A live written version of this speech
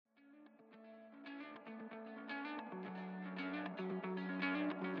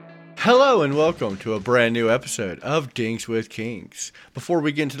Hello and welcome to a brand new episode of Dinks with Kinks. Before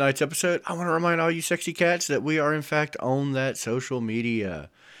we get into tonight's episode, I want to remind all you sexy cats that we are in fact on that social media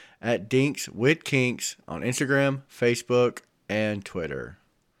at Dinks with Kinks on Instagram, Facebook, and Twitter.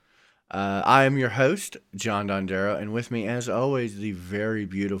 I am your host, John Dondero, and with me, as always, the very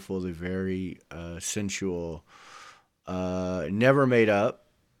beautiful, the very sensual, never made up,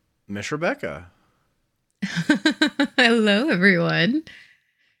 Miss Rebecca. Hello, everyone.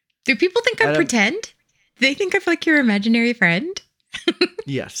 Do people think I pretend? Do they think I'm like your imaginary friend?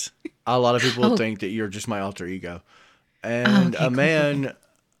 Yes. A lot of people think that you're just my alter ego. And a man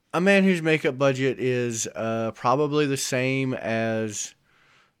whose makeup budget is probably the same as,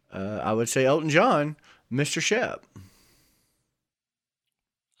 I would say, Elton John, Mr. Shep.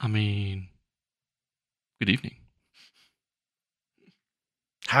 I mean, good evening.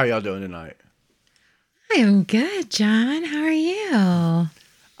 How are y'all doing tonight? I'm good, John. How are you?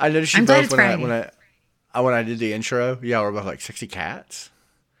 I noticed you both when I did the intro. Yeah, we're both like sexy cats.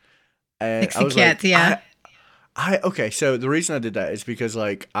 And sexy cats, like, yeah. Okay, so the reason I did that is because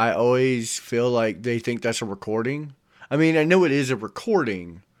like I always feel like they think that's a recording. I mean, I know it is a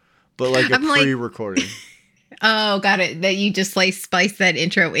recording, but like pre-recording. Oh, got it. That you just spice that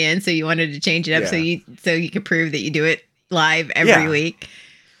intro in, so you wanted to change it up so you could prove that you do it live every week.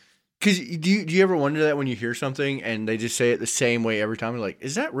 Because do you ever wonder that when you hear something and they just say it the same way every time? You're like,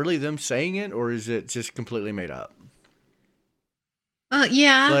 is that really them saying it, or is it just completely made up?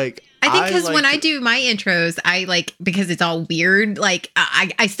 Yeah. Like I think because when I do my intros, I because it's all weird. Like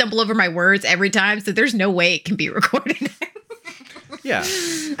I stumble over my words every time, so there's no way it can be recorded. Yeah,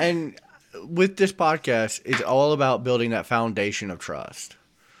 and with this podcast, it's all about building that foundation of trust.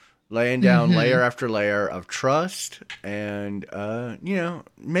 Laying down layer after layer of trust and,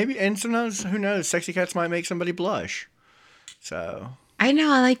 maybe, and sometimes, who knows, sexy cats might make somebody blush. So. I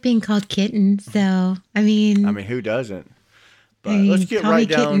know, I like being called kitten, so, I mean, who doesn't? But let's get right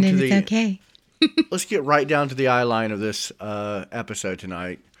down to the, okay. Let's get right down to the eye line of this episode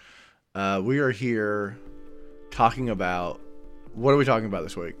tonight. We are here talking about, what are we talking about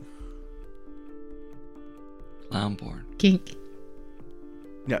this week? Clown porn. Kink.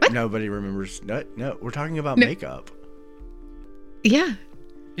 No, nobody remembers. No, we're talking about makeup. Yeah.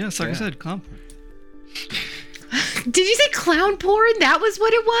 Yes, like I said, clown porn. Did you say clown porn? That was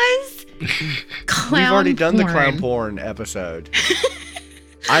what it was? Clown We've already done porn. the clown porn episode.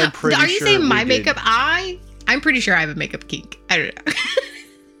 I'm pretty sure. Are you saying my makeup? I'm pretty sure I have a makeup kink. I don't know.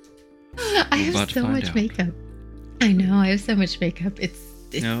 I have so much makeup. I know. I have so much makeup. It's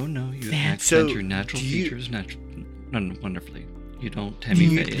no. You bad. accent your natural features wonderfully. You don't do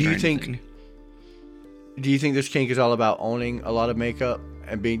you think this kink is all about owning a lot of makeup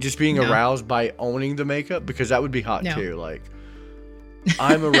and being aroused by owning the makeup? Because that would be hot too. Like,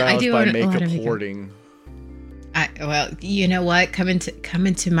 I'm aroused by makeup hoarding. Well, you know what? Come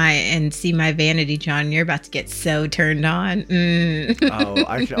into my and see my vanity, John. You're about to get so turned on. Oh,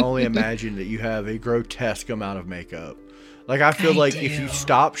 I can only imagine that you have a grotesque amount of makeup. Like, I feel like if you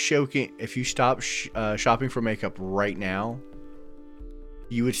stop shopping for makeup right now,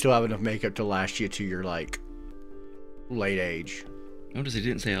 you would still have enough makeup to last you to your, late age. Notice he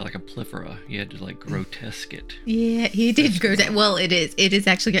didn't say like a plethora. He had to, grotesque it. Yeah, he did grotesque. Well, it is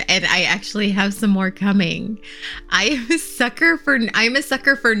actually good. And I actually have some more coming. I'm a sucker for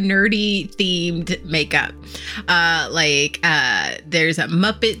nerdy themed makeup. There's a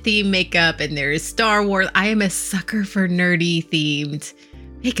Muppet themed makeup and there's Star Wars. I am a sucker for nerdy themed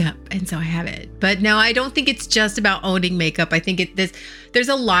makeup, and so I have it. But no, I don't think it's just about owning makeup. I think there's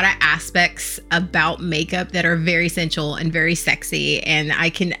a lot of aspects about makeup that are very sensual and very sexy, and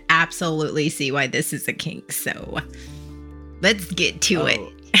I can absolutely see why this is a kink. So let's get to it.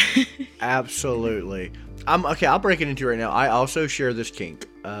 Absolutely. I'll break it into you right now. I also share this kink.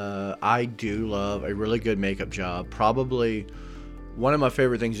 I do love a really good makeup job. Probably one of my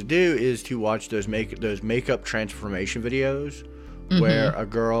favorite things to do is to watch those makeup transformation videos. Where a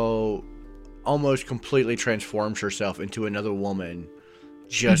girl almost completely transforms herself into another woman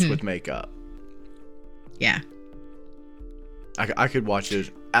just with makeup. Yeah. I could watch this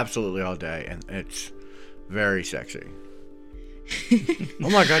absolutely all day, and it's very sexy. Oh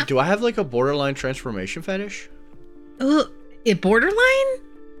my God, do I have a borderline transformation fetish? Oh, borderline?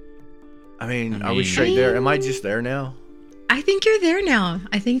 Are we straight there? Am I just there now? I think you're there now.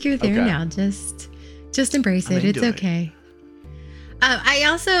 Now. Just embrace it. It's okay. I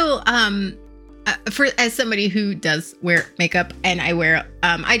also, as somebody who does wear makeup, and I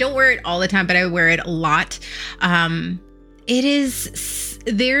don't wear it all the time, but I wear it a lot.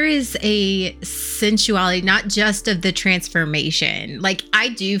 There is a sensuality, not just of the transformation. Like, I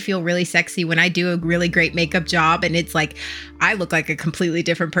do feel really sexy when I do a really great makeup job, and it's like I look like a completely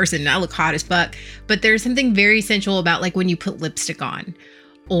different person and I look hot as fuck. But there's something very sensual about like when you put lipstick on,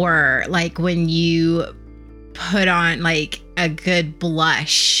 or like when you put on like a good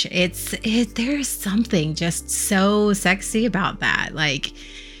blush. There's something just so sexy about that. Like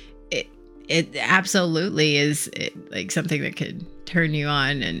it absolutely is like something that could turn you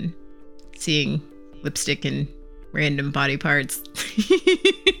on, and seeing lipstick in random body parts.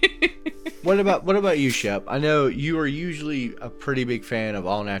 What about you, Shep? I know you are usually a pretty big fan of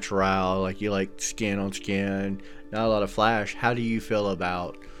all natural, like you like skin on skin, not a lot of flash. How do you feel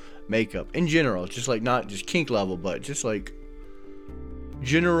about makeup in general? Just like not just kink level, but just like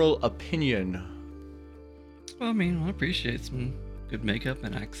general opinion. Well, I mean, I appreciate some good makeup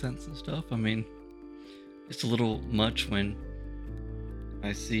and accents and stuff. I mean, it's a little much when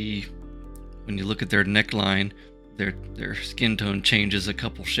I see, when you look at their neckline, their skin tone changes a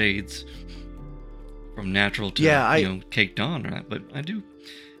couple shades from natural to caked on, right? But I do.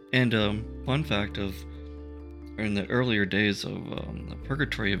 And fun fact of, in the earlier days of the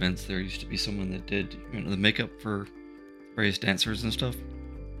Purgatory events, there used to be someone that did the makeup for various dancers and stuff.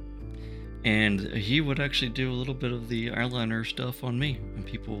 And he would actually do a little bit of the eyeliner stuff on me, and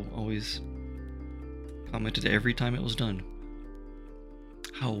people always commented every time it was done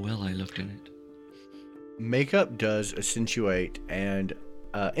how well I looked in it. Makeup does accentuate and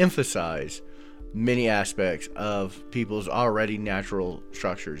emphasize many aspects of people's already natural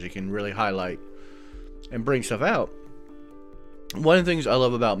structures. It can really highlight and bring stuff out. One of the things I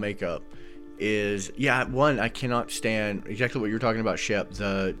love about makeup is, I cannot stand exactly what you're talking about, Shep,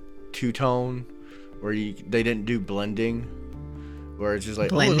 the two-tone, where they didn't do blending, where it's just like,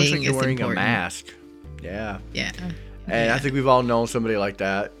 blending, it looks like you're wearing important. A mask. Yeah. And I think we've all known somebody like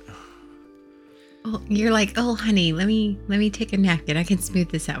that. Oh, you're like, oh, honey, let me take a napkin. I can smooth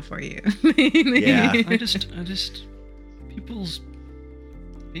this out for you. Yeah. I just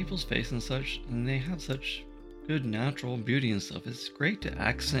people's face and such, and they have such good natural beauty and stuff. It's great to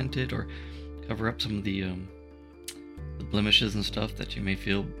accent it or cover up some of the blemishes and stuff that you may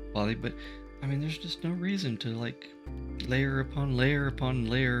feel body, but I mean, there's just no reason to like layer upon layer upon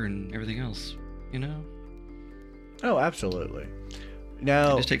layer and everything else, you know? Oh, absolutely.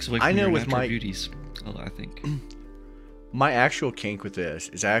 Now, it just takes away from your natural beauties, I think. My actual kink with this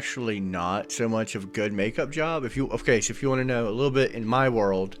is actually not so much of a good makeup job. So if you want to know a little bit in my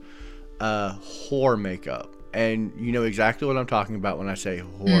world, whore makeup. And you know exactly what I'm talking about when I say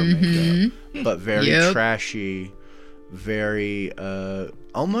whore makeup. But very trashy, very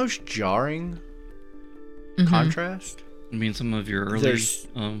almost jarring contrast. I mean, some of your early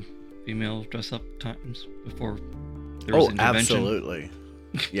female dress-up times before there was intervention. Absolutely.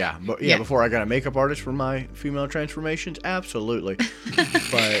 Yeah, before I got a makeup artist for my female transformations, absolutely.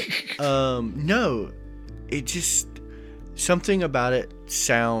 But no, it just, something about it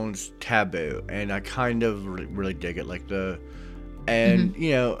sounds taboo, and I kind of really dig it. Like you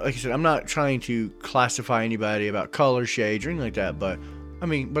know, like I said, I'm not trying to classify anybody about color shades or anything like that, but I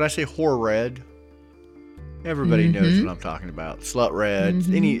mean, when I say whore red, everybody knows what I'm talking about. Slut red,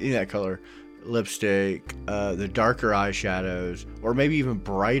 any of that color. Lipstick, the darker eyeshadows, or maybe even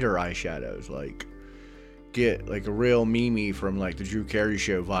brighter eyeshadows, like get like a real Mimi from like the Drew Carey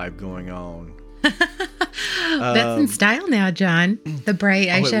show vibe going on. That's in style now, John. The bright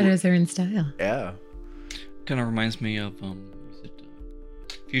eyeshadows are in style. Yeah. Kind of reminds me of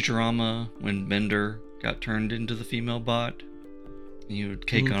Futurama, when Bender got turned into the female bot and he would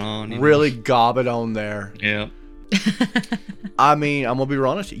cake on. Really gob it on there. Yeah. I mean, I'm gonna be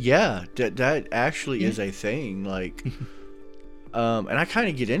honest. Yeah, that actually is a thing. Like, and I kind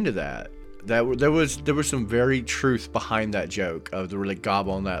of get into that. There was some very truth behind that joke of the really gob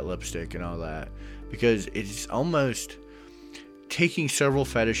on that lipstick and all that, because it's almost taking several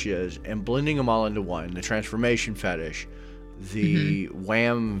fetishes and blending them all into one. The transformation fetish, the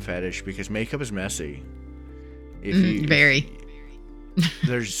wham fetish, because makeup is messy. Very.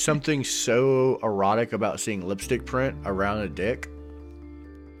 There's something so erotic about seeing lipstick print around a dick.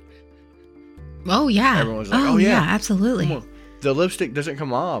 Oh yeah. Everyone's like, oh yeah, absolutely. The lipstick doesn't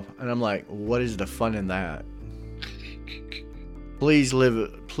come off, and I'm like, what is the fun in that? Please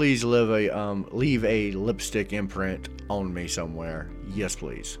leave a lipstick imprint on me somewhere. Yes,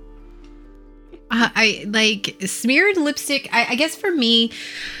 please. I like smeared lipstick. I guess for me,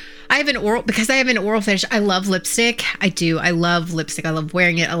 I have an oral fetish. I love lipstick. I do. I love lipstick. I love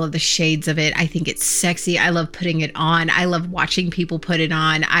wearing it. I love the shades of it. I think it's sexy. I love putting it on. I love watching people put it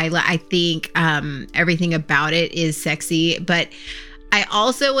on. I think everything about it is sexy. But I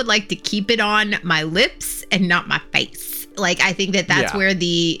also would like to keep it on my lips and not my face. Like, I think that's where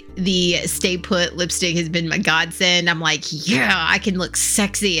the Stay Put lipstick has been my godsend. I'm like, yeah, I can look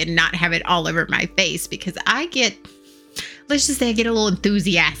sexy and not have it all over my face, because let's just say I get a little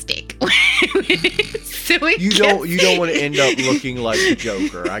enthusiastic. So you don't want to end up looking like the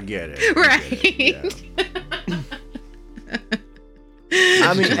Joker. I get it. Right.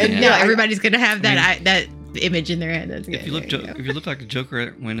 I mean, everybody's gonna have that image in their head. That's good. If you look like a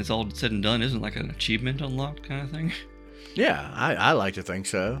Joker when it's all said and done, isn't like an achievement unlocked kind of thing? Yeah, I like to think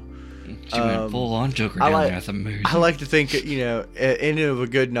so. She went full on Joker down there. That's amazing. I like to think, at end of a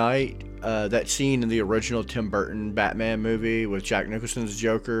good night, that scene in the original Tim Burton Batman movie with Jack Nicholson's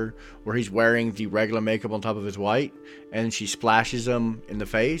Joker, where he's wearing the regular makeup on top of his white, and she splashes him in the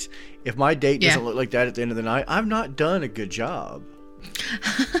face. If my date doesn't look like that at the end of the night, I've not done a good job.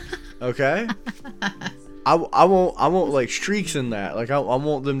 Okay? I want like streaks in that. Like I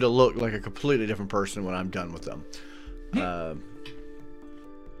want them to look like a completely different person when I'm done with them.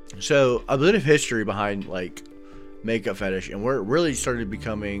 So a bit of history behind like makeup fetish and where it really started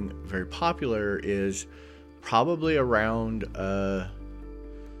becoming very popular is probably around I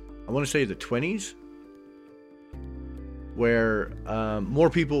want to say the 20s, where more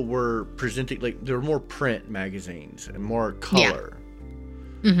people were presenting, like there were more print magazines and more color.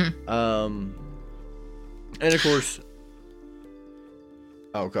 And of course,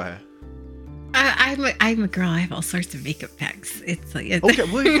 go ahead. I'm a girl. I have all sorts of makeup packs. It's like okay.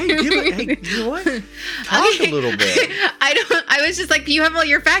 Well, hey, you know what? Talk a little bit. I was just like, you have all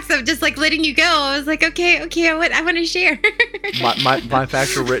your facts. I'm just like letting you go. I was like, okay. I want to share. my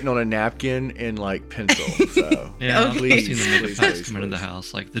facts are written on a napkin in like pencil. So yeah, I've seen the makeup packs come into the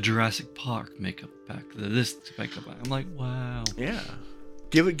house, like the Jurassic Park makeup pack, this makeup pack. I'm like, wow. Yeah.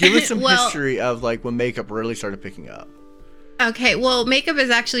 Give it some history of like when makeup really started picking up. Okay, well, makeup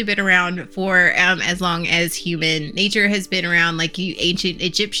has actually been around for as long as human nature has been around. Like ancient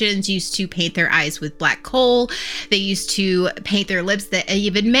Egyptians used to paint their eyes with black coal. They used to paint their lips. That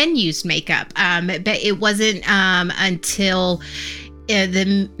even men used makeup. But it wasn't until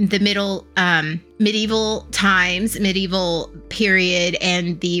the medieval period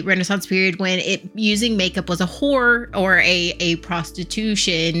and the Renaissance period when using makeup was a whore or a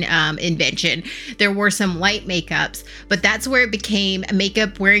prostitution invention. There were some light makeups, but that's where it became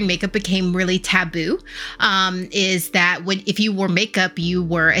wearing makeup became really taboo. Is that if you wore makeup, you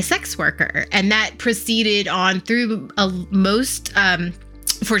were a sex worker, and that proceeded on through most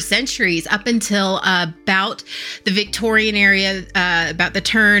for centuries up until about the Victorian era, about the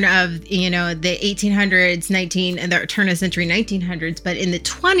turn of the 1800s, and the turn of century 1900s. But in the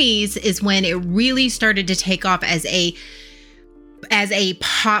 20s is when it really started to take off as a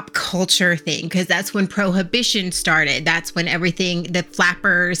pop culture thing, because that's when prohibition started. That's when the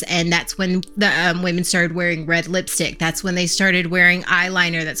flappers, and that's when the women started wearing red lipstick. That's when they started wearing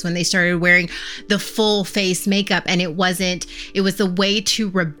eyeliner. That's when they started wearing the full face makeup. And it was the way to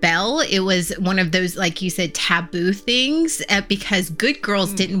rebel. It was one of those, like you said, taboo things, because good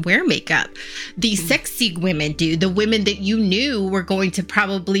girls didn't wear makeup. The sexy women do. The women that you knew were going to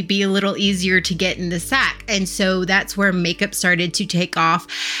probably be a little easier to get in the sack. And so that's where makeup started to take off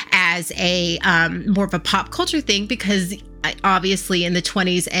as a more of a pop culture thing, because obviously in the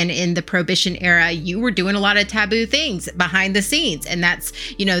 20s and in the Prohibition era, you were doing a lot of taboo things behind the scenes. And that's,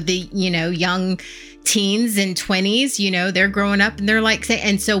 the young teens and 20s, they're growing up and they're like,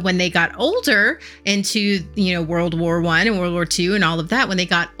 and so when they got older into, World War I and World War II and all of that, when they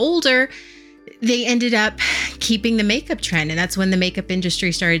got older, they ended up keeping the makeup trend, and that's when the makeup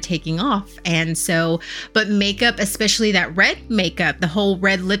industry started taking off. And so, but makeup, especially that red makeup, the whole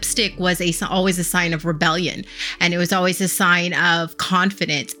red lipstick was always a sign of rebellion, and it was always a sign of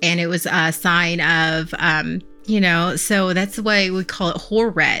confidence, and it was a sign of, so that's why we call it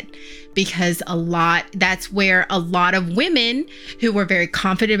whore red, because that's where a lot of women who were very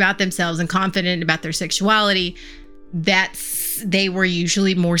confident about themselves and confident about their sexuality, they were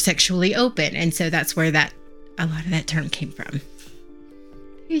usually more sexually open, and so that's where a lot of that term came from.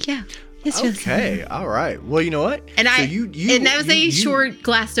 Yeah. Okay. All right. Well, you know what? And that was a short,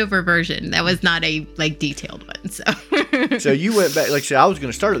 glassed over version. That was not a detailed one. So. So you went back. Like I said, I was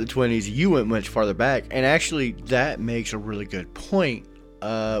going to start at the 20s. You went much farther back, and actually, that makes a really good point.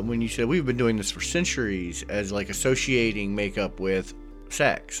 When you said we've been doing this for centuries as like associating makeup with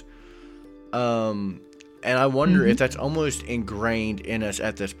sex. And I wonder if that's almost ingrained in us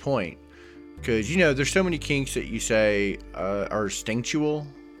at this point. Because, there's so many kinks that you say are instinctual.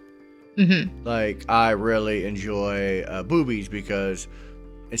 Mm-hmm. Like, I really enjoy boobies because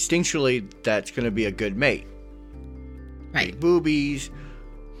instinctually that's going to be a good mate. Right. Big boobies,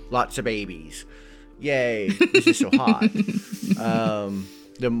 lots of babies. Yay, this is so hot.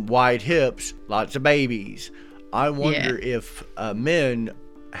 Them wide hips, lots of babies. I wonder if men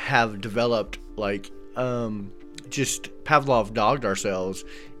have developed, like, just Pavlov dogged ourselves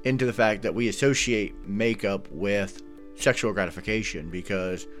into the fact that we associate makeup with sexual gratification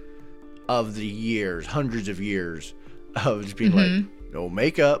because of the years, hundreds of years of just being like, no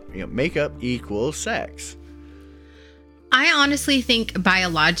makeup, makeup equals sex. I honestly think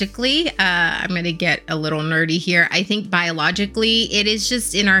biologically, I'm going to get a little nerdy here. I think biologically, it is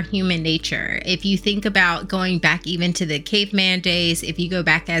just in our human nature. If you think about going back even to the caveman days, if you go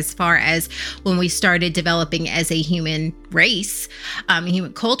back as far as when we started developing as a human race,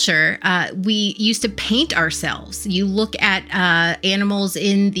 human culture, we used to paint ourselves. You look at animals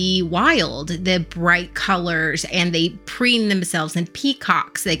in the wild, the bright colors, and they preen themselves, and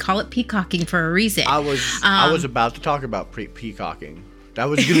peacocks. They call it peacocking for a reason. I was about to talk about peacocking. That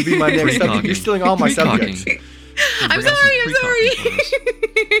was going to be my next subject. You're stealing all my subjects. I'm sorry.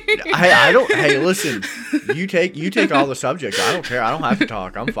 I don't. Hey, listen. You take all the subjects. I don't care. I don't have to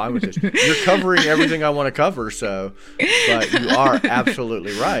talk. I'm fine with this. You're covering everything I want to cover. So, but you are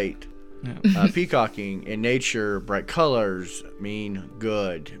absolutely right. Yeah. Peacocking in nature, bright colors mean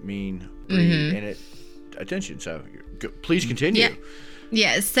good, mean breed, and attention. So, please continue. Yeah.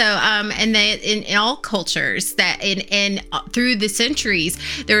 Yes. So, and then in all cultures that in through the centuries,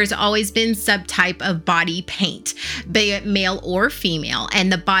 there's always been some type of body paint, be it male or female. And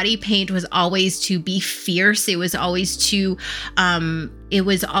the body paint was always to be fierce. It was always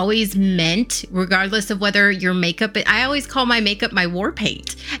meant, regardless of whether your makeup, I always call my makeup my war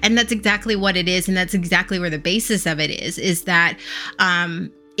paint. And that's exactly what it is. And that's exactly where the basis of it is that,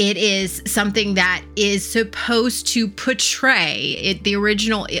 it is something that is supposed to portray the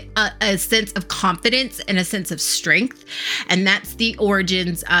original, a sense of confidence and a sense of strength. And that's the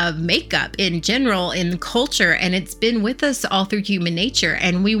origins of makeup in general in culture. And it's been with us all through human nature.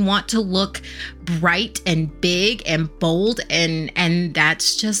 And we want to look bright and big and bold. And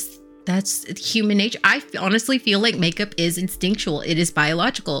that's human nature. I honestly feel like makeup is instinctual. It is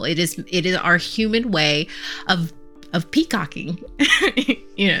biological. It is our human way of peacocking.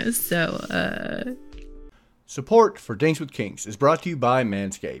 Support for Dinks with Kinks is brought to you by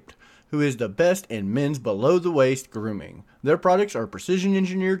Manscaped, who is the best in men's below-the-waist grooming. Their products are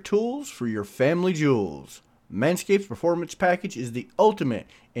precision-engineered tools for your family jewels. Manscaped's Performance Package is the ultimate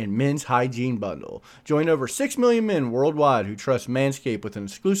in men's hygiene bundle. Join over 6 million men worldwide who trust Manscaped with an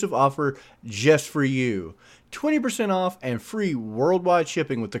exclusive offer just for you. 20% off and free worldwide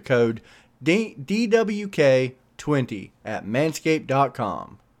shipping with the code DWK20 at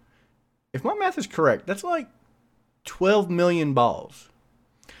manscaped.com. If my math is correct, that's like 12 million balls.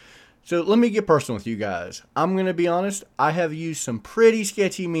 So let me get personal with you guys. I'm going to be honest, I have used some pretty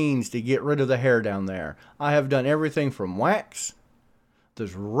sketchy means to get rid of the hair down there. I have done everything from wax,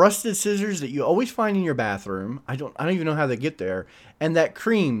 those rusted scissors that you always find in your bathroom. I don't even know how they get there, and that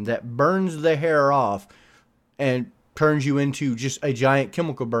cream that burns the hair off and turns you into just a giant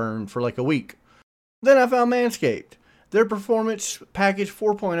chemical burn for like a week. Then I found Manscaped. Their Performance Package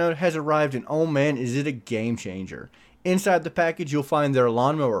 4.0 has arrived, and oh man, is it a game changer. Inside the package, you'll find their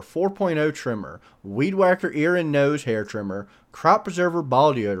Lawnmower 4.0 trimmer, Weed Whacker ear and nose hair trimmer, Crop Preserver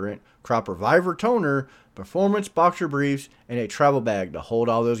ball deodorant, Crop Reviver toner, Performance boxer briefs, and a travel bag to hold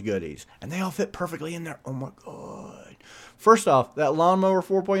all those goodies. And they all fit perfectly in there. Oh my god. First off, that Lawnmower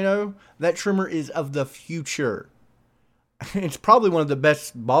 4.0, that trimmer is of the future. It's probably one of the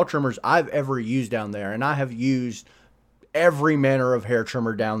best ball trimmers I've ever used down there, and I have used every manner of hair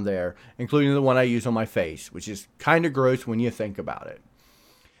trimmer down there, including the one I use on my face, which is kind of gross when you think about it.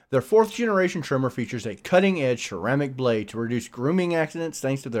 Their 4th generation trimmer features a cutting-edge ceramic blade to reduce grooming accidents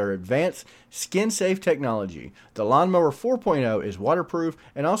thanks to their advanced skin-safe technology. The Lawnmower 4.0 is waterproof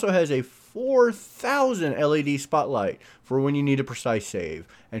and also has a 4,000 LED spotlight for when you need a precise shave.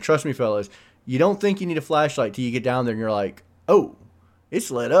 And trust me, fellas, you don't think you need a flashlight till you get down there and you're like, oh,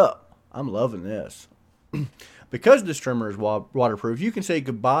 it's lit up. I'm loving this. Because this trimmer is waterproof, you can say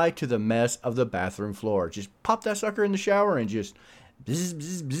goodbye to the mess of the bathroom floor. Just pop that sucker in the shower and just bzz,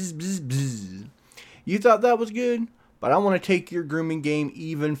 bzz, bzz, bzz, bzz. You thought that was good? But I want to take your grooming game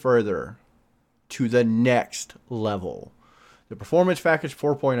even further to the next level. The Performance Package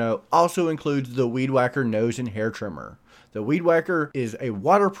 4.0 also includes the Weed Whacker nose and hair trimmer. The Weed Whacker is a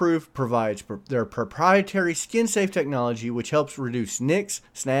waterproof, provides their proprietary skin-safe technology, which helps reduce nicks,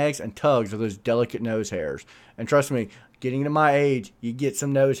 snags, and tugs of those delicate nose hairs. And trust me, getting to my age, you get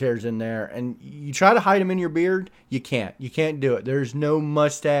some nose hairs in there, and you try to hide them in your beard, you can't. You can't do it. There's no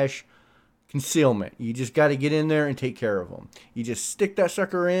mustache Concealment. You just got to get in there and take care of them. You just stick that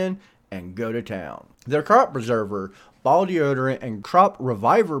sucker in and go to town. Their Crop Preserver Ball Deodorant and Crop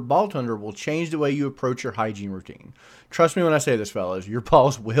Reviver Ball Thunder will change the way you approach your hygiene routine. Trust me when I say this, fellas. Your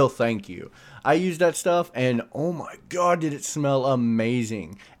balls will thank you. I used that stuff, and oh my god, did it smell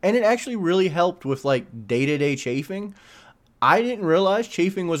amazing. And it actually really helped with, like, day-to-day chafing. I didn't realize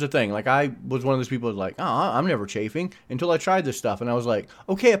chafing was a thing. Like, I was one of those people who was like, I'm never chafing, until I tried this stuff. And I was like,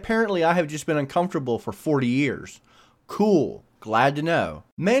 okay, apparently I have just been uncomfortable for 40 years. Cool. Glad to know.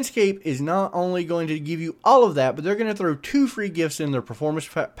 Manscaped is not only going to give you all of that, but they're going to throw 2 free gifts in their Performance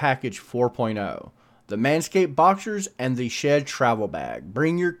Package 4.0. The Manscaped Boxers and the Shed Travel Bag.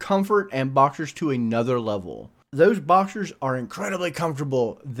 Bring your comfort and boxers to another level. Those boxers are incredibly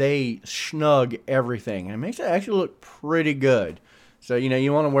comfortable. They snug everything, and it makes it actually look pretty good. So,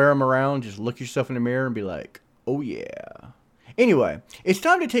 you want to wear them around, just look yourself in the mirror and be like, oh yeah. Anyway, it's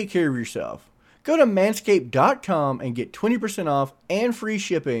time to take care of yourself. Go to manscaped.com and get 20% off and free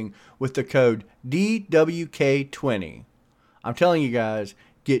shipping with the code DWK20. I'm telling you guys,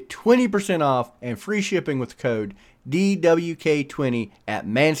 get 20% off and free shipping with the code DWK20 at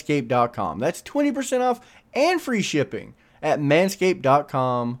manscaped.com. That's 20% off and free shipping at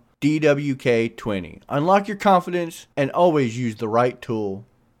manscaped.com, DWK20. Unlock your confidence and always use the right tool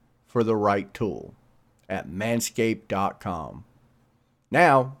for the right tool at manscaped.com.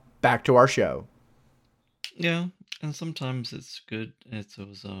 Now, back to our show. Yeah, and sometimes it's good. It's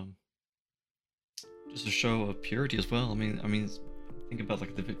just a show of purity as well. I mean, think about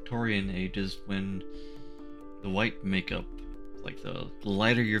like the Victorian ages when the white makeup, like the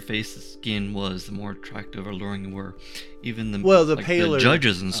lighter your face's skin was, the more attractive or alluring you were. Even the paler, the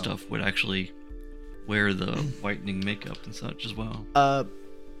judges and stuff would actually wear the whitening makeup and such as well.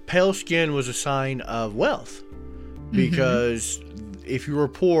 Pale skin was a sign of wealth because if you were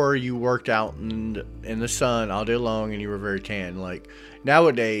poor, you worked out in the sun all day long and you were very tan. Like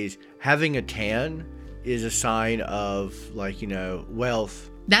nowadays, having a tan is a sign of wealth.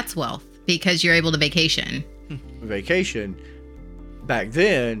 That's wealth because you're able to vacation. Vacation. Back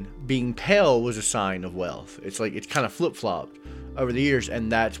then, being pale was a sign of wealth. It's kind of flip-flopped over the years,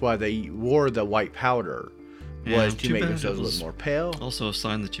 and that's why they wore the white powder, was to make themselves look more pale. Also a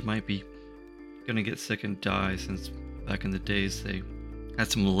sign that you might be gonna get sick and die, since back in the days they had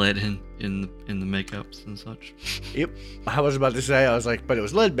some lead in the makeups and such. Yep. I was about to say, I was like, but it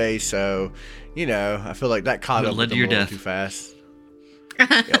was lead based, so I feel like that caught up with them a little too fast.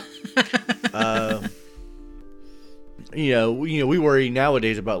 Yep. We worry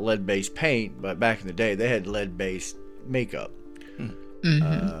nowadays about lead based paint, but back in the day they had lead based makeup.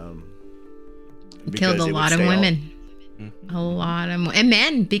 Killed a lot of women. A lot of and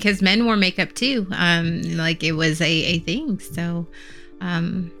men, because men wore makeup too. Like it was a thing. So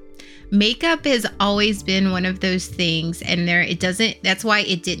makeup has always been one of those things, and that's why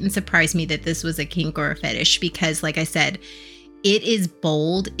it didn't surprise me that this was a kink or a fetish, because like I said, it is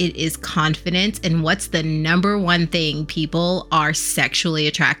bold, it is confident, and what's the number one thing people are sexually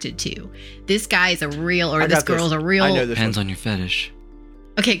attracted to? This guy is a real, or this girl's a real. I know this depends on your fetish.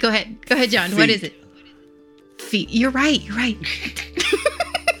 Okay, go ahead, John. Feet. What is it? Feet. You're right.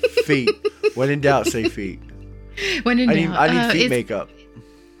 Feet. When in doubt, say feet. When in doubt, I need feet makeup.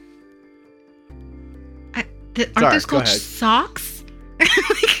 Aren't those called socks?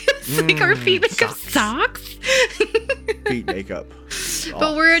 Like our feet makeup socks? Feet makeup.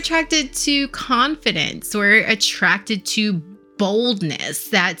 But we're attracted to confidence. We're attracted to boldness.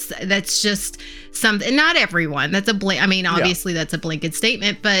 That's just something. Not everyone. That's obviously that's a blanket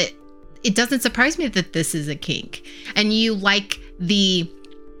statement, but it doesn't surprise me that this is a kink. And you like the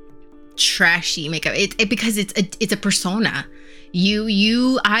trashy makeup. Because it's a persona.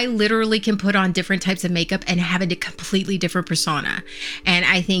 I literally can put on different types of makeup and have a completely different persona. And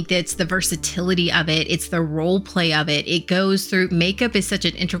I think that's the versatility of it. It's the role play of it. It goes through, makeup is such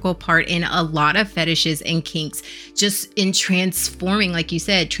an integral part in a lot of fetishes and kinks, just in transforming, like you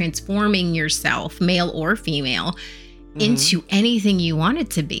said, transforming yourself, male or female, into anything you want it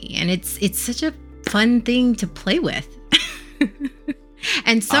to be. And it's such a fun thing to play with.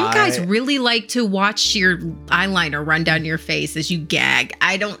 And some guys really like to watch your eyeliner run down your face as you gag.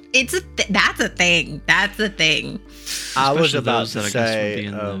 That's a thing. That's a thing. I was about to say.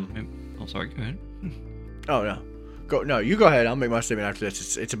 Sorry, go ahead. Oh no, no, you go ahead. I'll make my statement after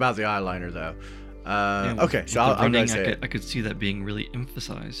this. It's about the eyeliner though. Okay, so I'm gonna say I could see that being really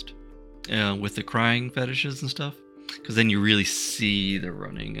emphasized with the crying fetishes and stuff, because then you really see the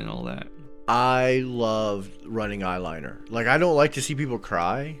running and all that. I love running eyeliner. Like, I don't like to see people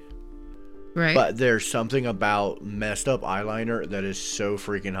cry. Right. But there's something about messed up eyeliner that is so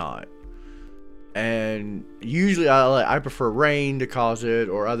freaking hot. And usually I prefer rain to cause it,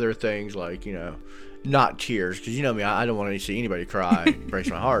 or other things like, not tears, because you know me, I don't want to see anybody cry. It breaks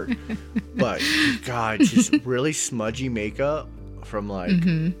my heart. But God, just really smudgy makeup from like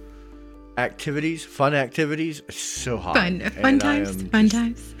fun activities. It's so hot. Fun times.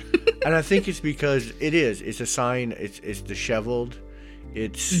 And I think it's because it's a sign. It's disheveled.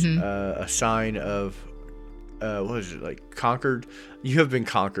 It's a sign of what is it, like conquered? You have been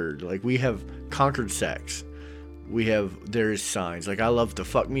conquered. Like, we have conquered sex. There's signs. Like, I love the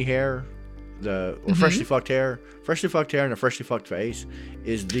fuck me hair, freshly fucked hair. Freshly fucked hair and a freshly fucked face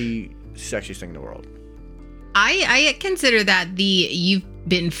is the sexiest thing in the world. I consider that you've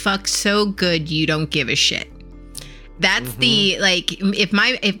been fucked so good you don't give a shit. That's the, like,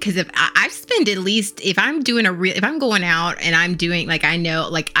 because if I've spent at least, if I'm going out and I'm doing, like, I know,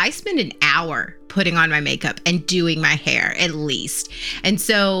 like, I spend an hour putting on my makeup and doing my hair at least. And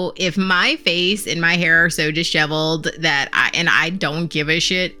so if my face and my hair are so disheveled that I don't give a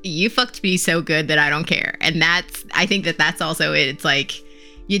shit, you fucked me so good that I don't care. And I think that's also it. It's like,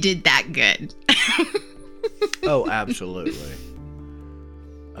 you did that good. Oh, absolutely.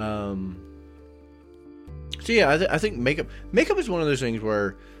 So yeah, I think makeup is one of those things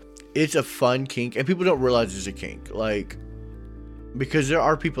where it's a fun kink, and people don't realize it's a kink, like, because there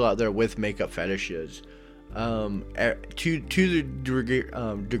are people out there with makeup fetishes, to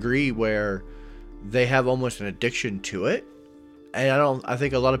the degree where they have almost an addiction to it. And I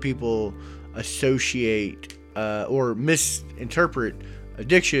think a lot of people associate or misinterpret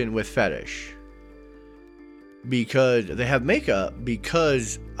addiction with fetish, because they have makeup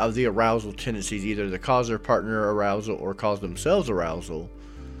because of the arousal tendencies, either to cause their partner arousal or cause themselves arousal.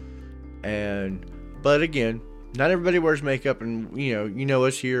 But again, not everybody wears makeup, and you know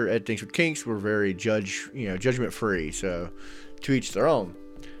us here at Dinks with Kinks, we're very judgment free. So to each their own.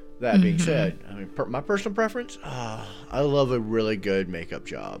 That being said, I mean, my personal preference, I love a really good makeup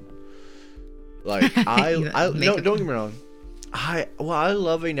job. Like, don't get me wrong, I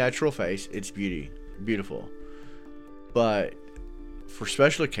love a natural face. It's beautiful. But for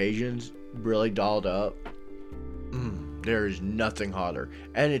special occasions, really dolled up, there is nothing hotter.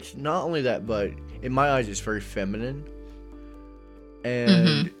 And it's not only that, but in my eyes, it's very feminine.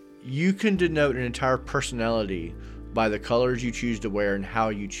 And you can denote an entire personality by the colors you choose to wear and how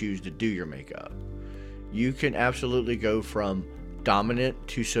you choose to do your makeup. You can absolutely go from dominant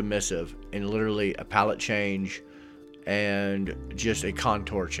to submissive in literally a palette change and just a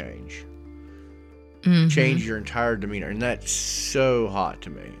contour change. Change your entire demeanor, and that's so hot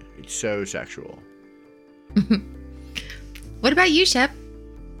to me. It's so sexual. What about you, Shep?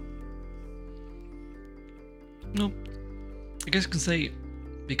 No, I guess I can say,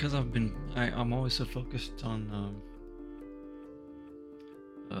 because I'm always so focused on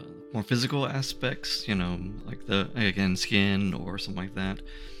more physical aspects, like skin or something like that.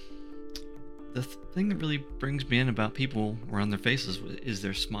 The thing that really brings me in about people around their faces is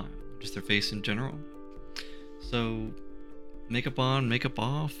their smile, just their face in general. So, makeup on, makeup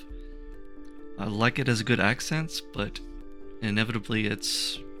off, I like it as a good accents, but inevitably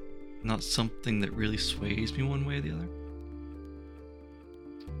it's not something that really sways me one way or the other.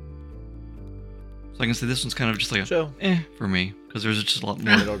 So I can say this one's kind of just like for me, because there's just a lot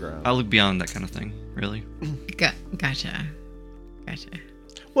more. I look beyond that kind of thing, really. Gotcha.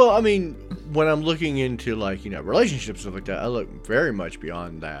 Well, I mean, when I'm looking into relationships and stuff like that, I look very much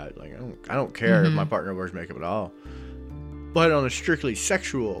beyond that. Like, I don't care if my partner wears makeup at all. But on a strictly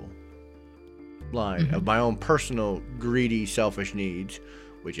sexual line of my own personal, greedy, selfish needs,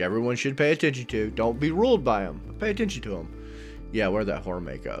 which everyone should pay attention to. Don't be ruled by them, but pay attention to them. Yeah, wear that horror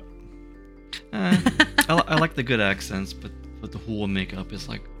makeup. I like the good accents, but the whole makeup is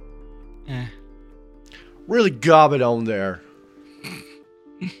like, Really gob it on there.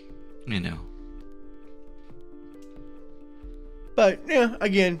 But yeah,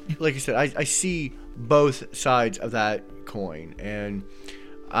 again, like I said, I see both sides of that coin, and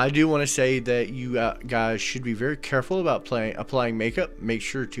I do want to say that you guys should be very careful about applying makeup. Make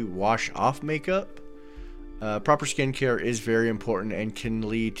sure to wash off makeup. Proper skincare is very important and can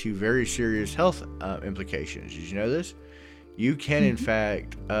lead to very serious health implications. Did you know this? You can, in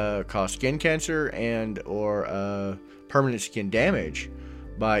fact, cause skin cancer or permanent skin damage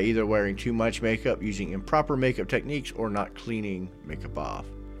by either wearing too much makeup, using improper makeup techniques, or not cleaning makeup off.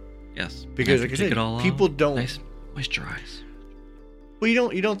 Yes. Because, like I said, people don't moisturize. Well,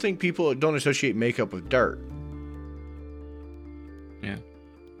 you don't think people don't associate makeup with dirt. Yeah.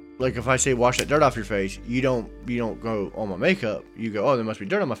 Like, if I say wash that dirt off your face, you don't go, oh, my makeup. You go, oh, there must be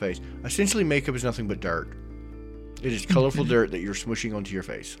dirt on my face. Essentially, makeup is nothing but dirt. It is colorful dirt that you're smushing onto your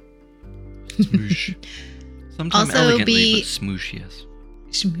face. Smoosh. Sometimes also elegantly, but smoosh, yes.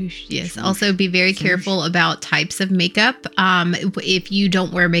 Smoosh, yes. Smoosh. Also, be very Smoosh. careful about types of makeup. If you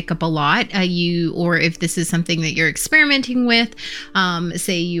don't wear makeup a lot, or if this is something that you're experimenting with,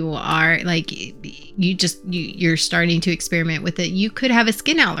 say you are like you're starting to experiment with it, you could have a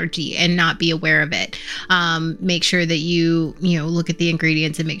skin allergy and not be aware of it. Make sure that you look at the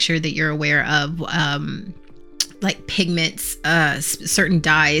ingredients and make sure that you're aware of like pigments, certain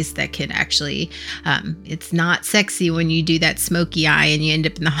dyes that can actually, it's not sexy when you do that smoky eye and you end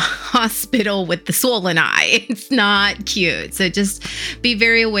up in the hospital with the swollen eye. It's not cute. So just be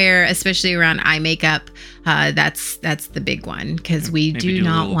very aware, especially around eye makeup. That's the big one, because we do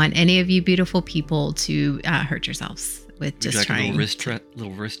not want any of you beautiful people to hurt yourselves with just like trying. A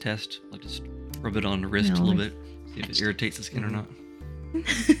little wrist test, like just rub it on the wrist a little bit, see if it irritates the skin or not.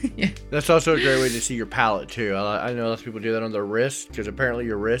 Yeah. That's also a great way to see your palette too. I know lots of people do that on their wrist, because apparently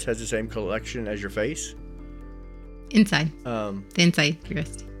your wrist has the same collection as your face. Inside. The inside of your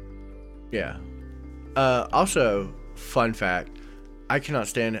wrist. Yeah. Also, fun fact, I cannot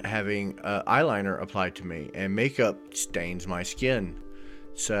stand having eyeliner applied to me, and makeup stains my skin.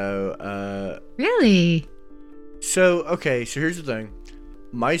 So, Really? So here's the thing.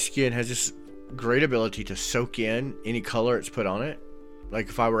 My skin has this great ability to soak in any color it's put on it. Like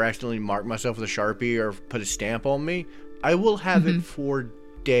if I were accidentally mark myself with a Sharpie or put a stamp on me, I will have it for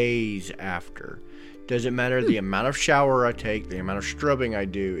days after. Doesn't matter the amount of shower I take, the amount of scrubbing I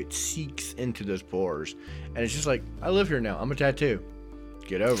do, it seeks into those pores. And it's just like, I live here now. I'm a tattoo.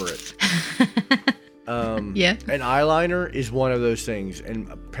 Get over it. Yeah. An eyeliner is one of those things, and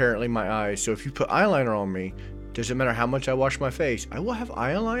apparently my eyes. So if you put eyeliner on me, doesn't matter how much I wash my face, I will have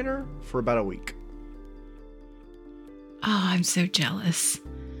eyeliner for about a week. Oh, I'm so jealous.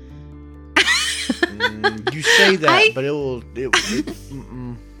 You say that, but it will.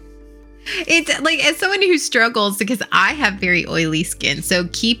 It's like, as someone who struggles, because I have very oily skin, so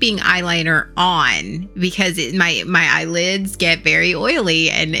keeping eyeliner on, because my eyelids get very oily,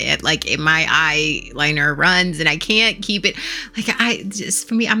 and my eyeliner runs, and I can't keep it.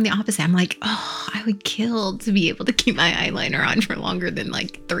 For me, I'm the opposite. I'm like, oh, I would kill to be able to keep my eyeliner on for longer than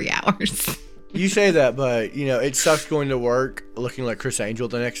like 3 hours. You say that, but it sucks going to work looking like Chris Angel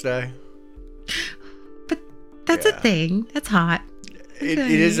the next day. But that's a thing. That's hot. It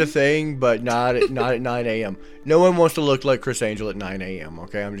is a thing, but not at 9 a.m. No one wants to look like Chris Angel at 9 a.m.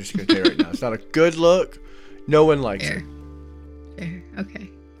 Okay, I'm just gonna tell you right now, it's not a good look. No one likes it. Fair. Okay.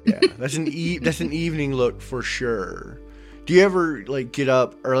 Yeah, that's an evening look for sure. Do you ever get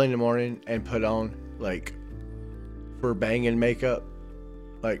up early in the morning and put on for banging makeup,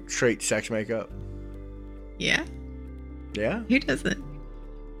 like straight sex makeup? Yeah. Yeah. Who doesn't?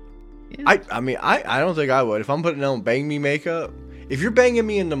 Yeah. I don't think I would. If I'm putting on bang me makeup, if you're banging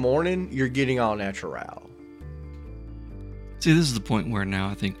me in the morning, you're getting all natural. See, this is the point where now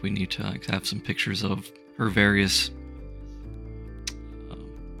I think we need to have some pictures of her various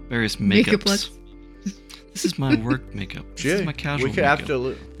makeup looks. This is my work makeup. This is my casual makeup. We could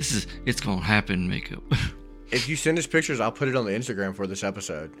absolutely. It's gonna happen makeup. If you send us pictures, I'll put it on the Instagram for this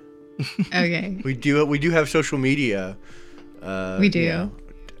episode. Okay. We do have social media. We do.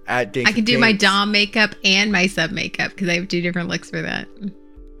 At Dinks I can do my dom makeup and my sub makeup, because I have 2 different looks for that.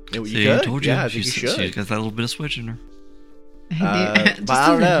 You See, could? I told you. Yeah, I think you should. She's got that little bit of switch in her. I do. But I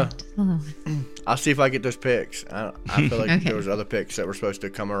don't know. I'll see if I get those pics. I feel like there was other pics that were supposed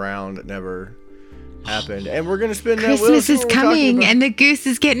to come around that never happened. And we're going to spin that wheel. Christmas is coming and the goose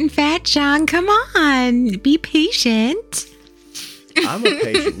is getting fat, Sean. Come on. Be patient. I'm a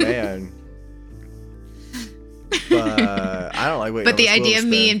patient man. But I don't like waiting. But the idea of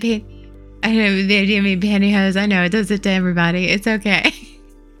me in pantyhose, I know it does it to everybody. It's okay.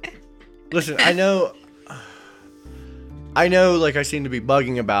 Listen, I know, I seem to be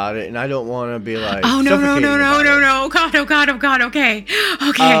bugging about it, and I don't want to be like, oh no, God, okay.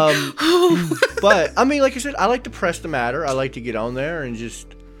 But I mean, like I said, I like to press the matter. I like to get on there and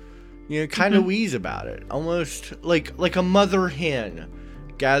just, kind of wheeze about it, almost like a mother hen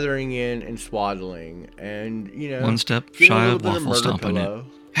gathering in and swaddling, and one step shy of waffle stomping it.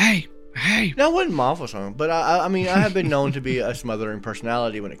 Hey. No, I wasn't waffle stomping, but I mean, I have been known to be a smothering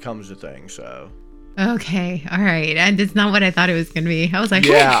personality when it comes to things. So. Okay, all right, and it's not what I thought it was gonna be. I was like,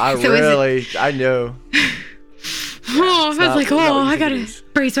 yeah, I know. I was like, I gotta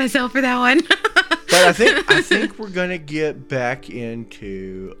brace myself for that one. But I think we're gonna get back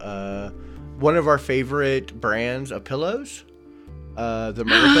into one of our favorite brands of pillows. The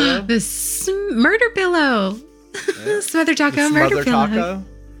murder pillow. The murder pillow. Yeah. Smother taco, murder pillow.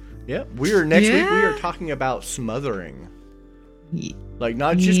 Yep. Next week we are talking about smothering. Like,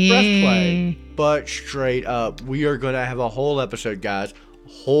 not just breastplay, but straight up. We are going to have a whole episode, guys.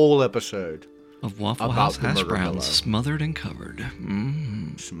 Whole episode. Of Waffle House hash browns, smothered and covered.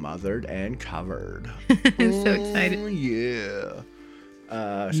 Smothered and covered. I'm so excited. Yeah.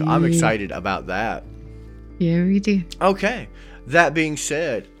 So I'm excited about that. Yeah, we do. Okay. That being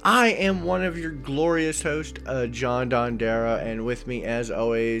said, I am one of your glorious hosts, John Dondera, and with me, as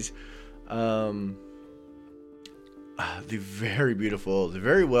always, the very beautiful, the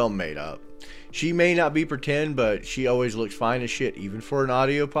very well made up. She may not be pretend, but she always looks fine as shit, even for an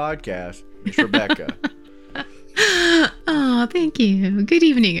audio podcast. Miss Rebecca. Oh, thank you. Good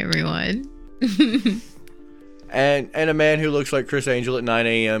evening, everyone. and a man who looks like Chris Angel at 9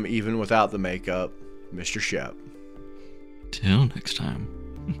 a.m. even without the makeup, Mr. Shep. Till next time.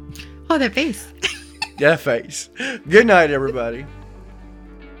 Oh, that face. That face. Good night, everybody.